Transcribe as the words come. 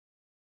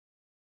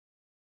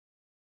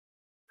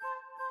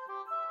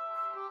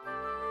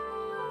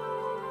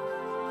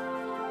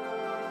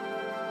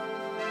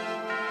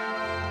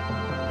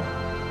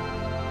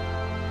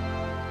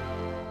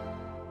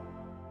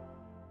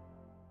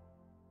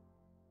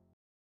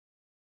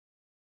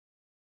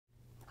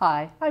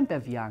Hi, I'm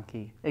Bev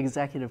Yahnke,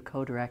 Executive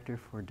Co-Director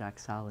for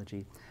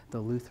Doxology, the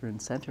Lutheran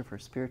Center for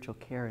Spiritual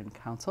Care and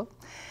Counsel.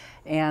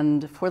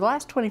 And for the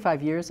last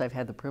 25 years, I've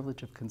had the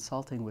privilege of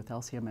consulting with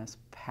LCMS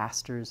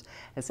pastors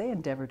as they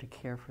endeavor to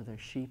care for their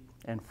sheep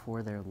and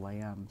for their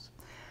lambs.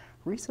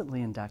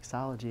 Recently in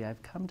Doxology,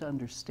 I've come to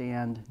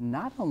understand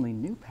not only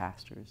new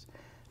pastors,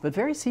 but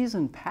very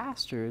seasoned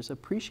pastors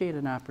appreciate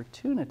an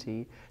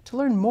opportunity to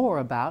learn more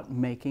about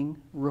making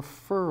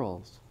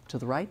referrals to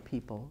the right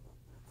people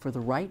for the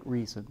right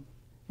reason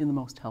in the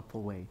most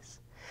helpful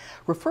ways.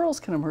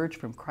 Referrals can emerge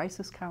from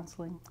crisis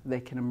counseling. They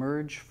can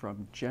emerge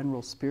from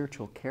general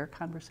spiritual care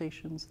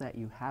conversations that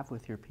you have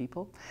with your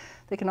people.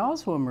 They can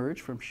also emerge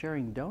from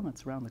sharing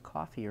donuts around the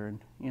coffee or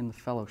in the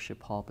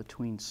fellowship hall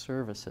between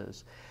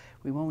services.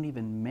 We won't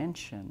even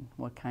mention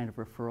what kind of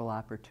referral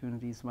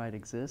opportunities might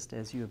exist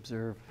as you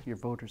observe your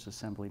voters'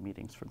 assembly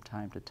meetings from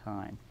time to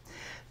time.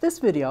 This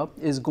video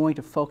is going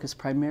to focus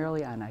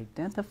primarily on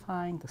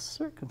identifying the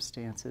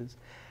circumstances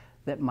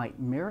that might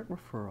merit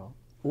referral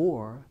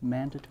or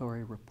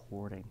mandatory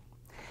reporting.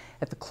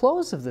 At the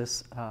close of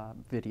this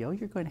video,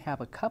 you're going to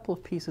have a couple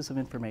of pieces of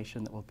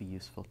information that will be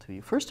useful to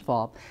you. First of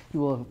all, you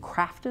will have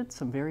crafted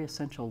some very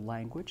essential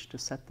language to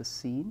set the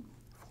scene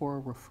for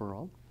a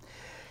referral.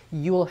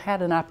 You will have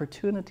had an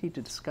opportunity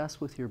to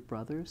discuss with your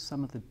brothers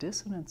some of the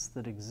dissonance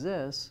that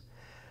exists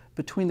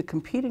between the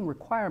competing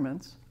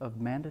requirements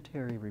of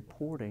mandatory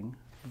reporting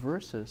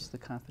versus the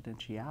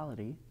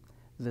confidentiality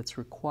that's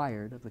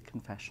required of the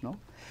confessional.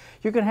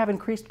 You're going to have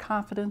increased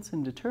confidence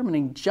in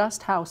determining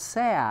just how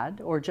sad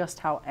or just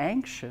how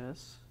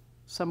anxious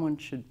someone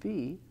should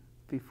be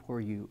before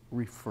you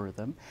refer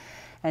them.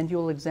 And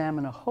you'll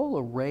examine a whole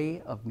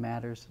array of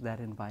matters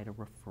that invite a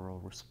referral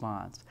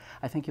response.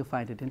 I think you'll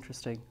find it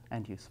interesting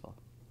and useful.